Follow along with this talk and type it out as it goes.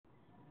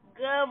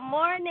Good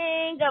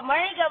morning. Good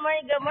morning. Good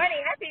morning. Good morning.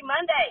 Happy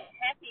Monday.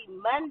 Happy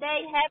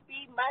Monday.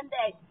 Happy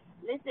Monday.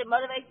 Listen,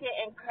 motivation,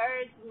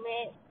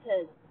 encouragement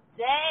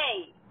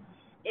today.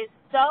 It's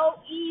so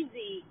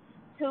easy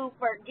to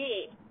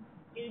forget,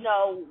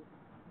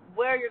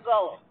 where you're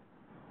going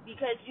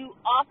because you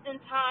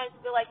oftentimes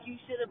feel like you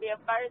should have been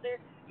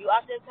further. You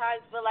oftentimes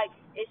feel like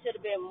it should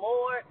have been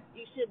more.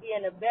 You should be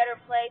in a better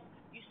place.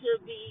 You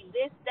should be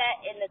this, that,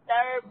 and the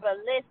third. But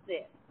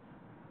listen,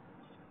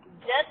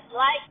 just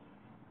like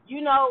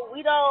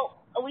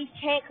we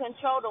can't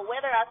control the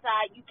weather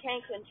outside. You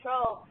can't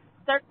control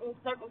certain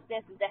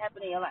circumstances that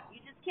happen in your life. You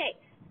just can't.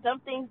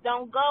 Some things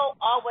don't go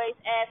always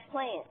as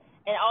planned.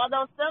 And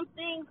although some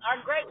things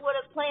are great with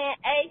a plan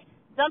A,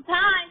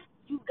 sometimes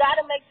you got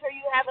to make sure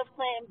you have a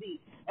plan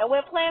B. And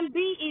when plan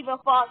B even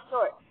falls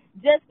short,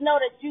 just know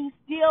that you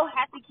still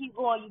have to keep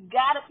going. You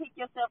got to pick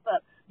yourself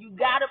up. You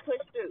got to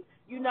push through,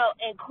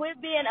 and quit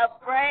being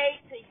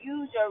afraid to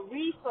use your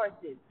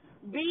resources.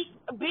 Be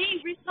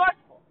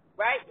resourceful.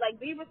 Right? Like,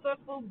 be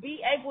resourceful,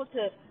 be able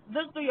to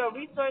look through your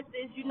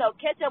resources,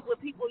 catch up with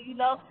people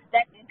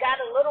that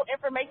got a little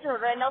information or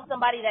they know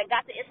somebody that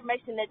got the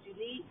information that you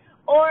need,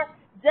 or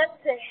just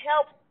to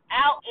help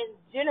out in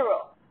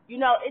general.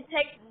 It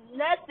takes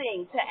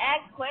nothing to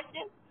ask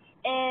questions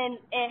and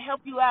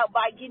help you out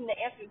by getting the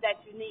answers that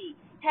you need.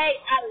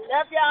 Hey, I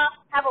love y'all.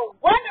 Have a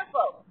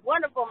wonderful,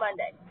 wonderful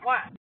Monday.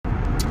 Bye.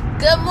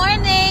 Good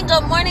morning,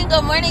 good morning,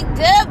 good morning,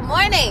 good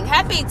morning.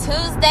 Happy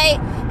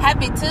Tuesday.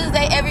 Happy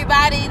Tuesday,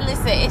 everybody.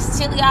 Listen, it's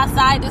chilly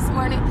outside this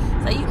morning,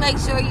 so you make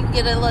sure you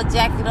get a little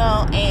jacket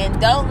on and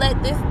don't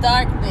let this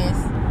darkness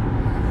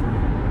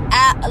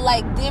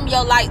dim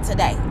your light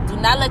today. Do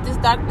not let this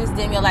darkness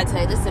dim your light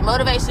today. Listen,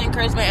 motivation,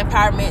 encouragement,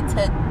 empowerment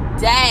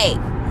today.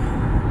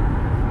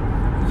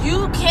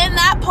 You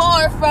cannot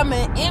pour from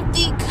an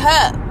empty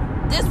cup.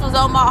 This was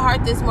on my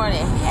heart this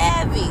morning,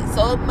 heavy,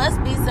 so it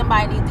must be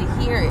somebody need to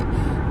hear it.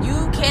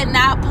 You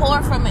cannot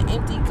pour from an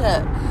empty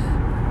cup.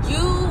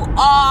 You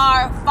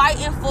are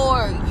fighting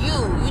for you.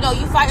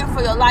 You fighting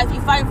for your life.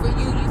 You fighting for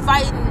you. You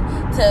fighting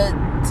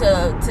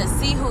to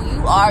see who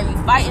you are. You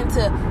fighting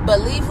to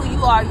believe who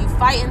you are. You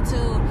fighting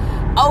to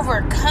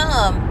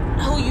overcome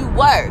who you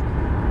were.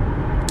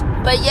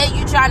 But yet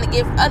you trying to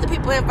give other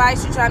people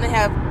advice. You trying to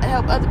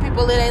help other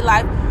people live their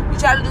life. You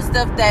trying to do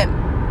stuff that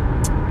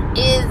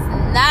is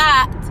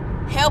not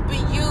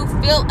helping you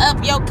fill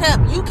up your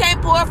cup. You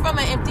can't pour from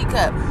an empty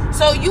cup.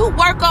 So you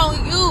work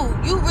on you.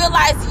 You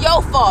realize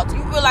your faults.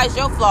 You realize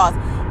your flaws.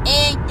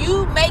 And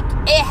you make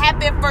it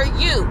happen for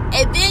you.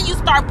 And then you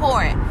start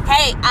pouring.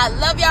 Hey, I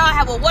love y'all.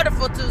 Have a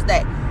wonderful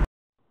Tuesday.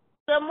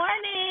 Good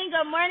morning.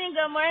 Good morning.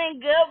 Good morning.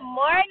 Good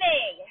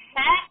morning.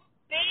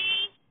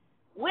 Happy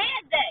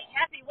Wednesday.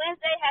 Happy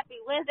Wednesday.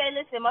 Happy Wednesday.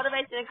 Listen,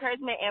 motivation,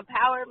 encouragement,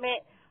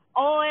 empowerment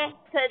on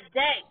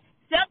today.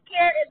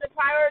 Self-care is a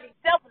priority.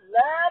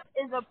 Self-love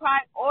is a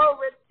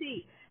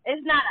priority.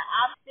 It's not an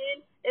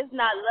option. It's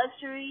not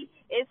luxury.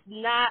 It's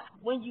not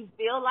when you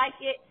feel like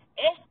it.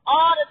 It's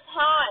all the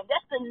time.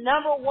 That's the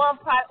number one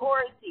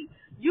priority.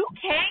 You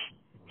can't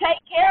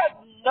take care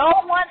of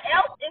no one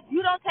else if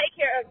you don't take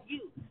care of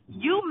you.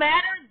 You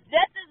matter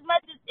just as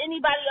much as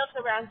anybody else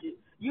around you.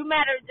 You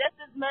matter just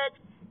as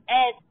much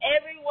as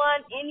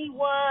anyone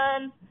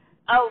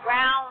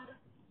around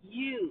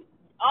you.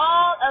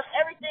 All of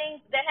everything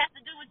that has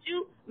to do with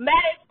you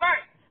matters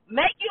first.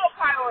 Make you a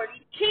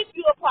priority, keep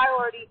you a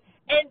priority,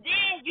 and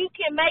then you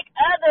can make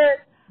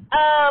others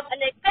an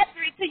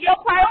accessory to your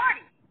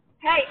priority.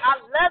 Hey, I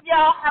love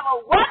y'all. Have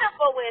a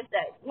wonderful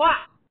Wednesday.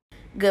 Mwah.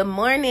 Good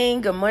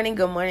morning, good morning,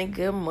 good morning,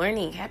 good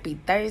morning. Happy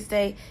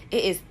Thursday.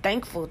 It is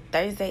Thankful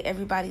Thursday,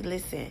 everybody.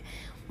 Listen,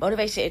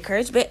 motivation,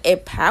 encouragement,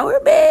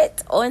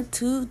 empowerment on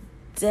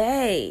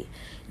today.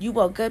 You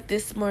woke up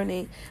this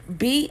morning.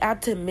 Be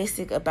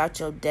optimistic about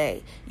your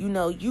day.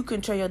 You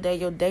control your day.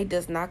 Your day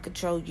does not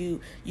control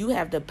you. You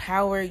have the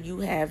power.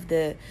 You have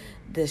the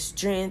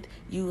strength.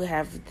 You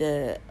have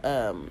the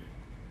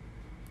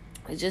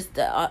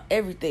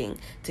everything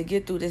to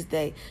get through this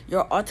day.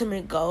 Your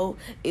ultimate goal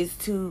is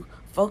to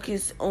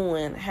focus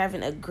on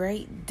having a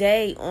great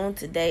day on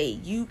today.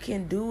 You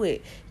can do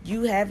it.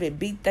 You have it.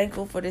 Be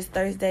thankful for this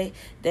Thursday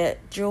that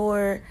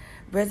your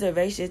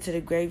reservation to the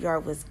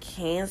graveyard was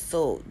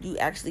canceled. You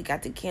actually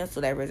got to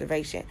cancel that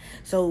reservation.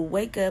 So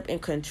wake up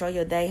and control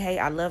your day. Hey,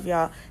 I love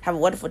y'all. Have a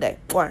wonderful day.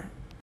 Bye.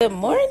 Good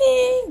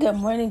morning. Good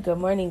morning. Good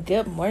morning.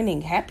 Good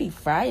morning. Happy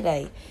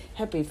Friday.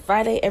 Happy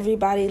Friday,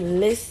 everybody.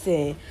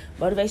 Listen,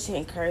 motivation,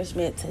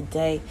 encouragement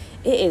today.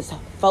 It is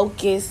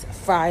Focus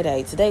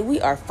Friday. Today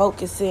we are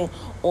focusing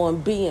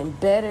on being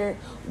better,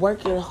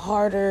 working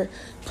harder,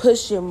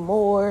 pushing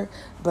more,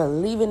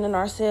 believing in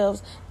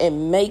ourselves,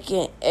 and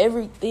making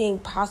everything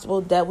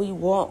possible that we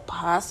want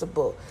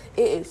possible.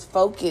 It is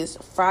Focus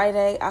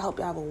Friday. I hope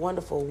y'all have a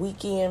wonderful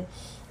weekend.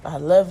 I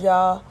love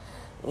y'all.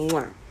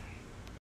 Mwah.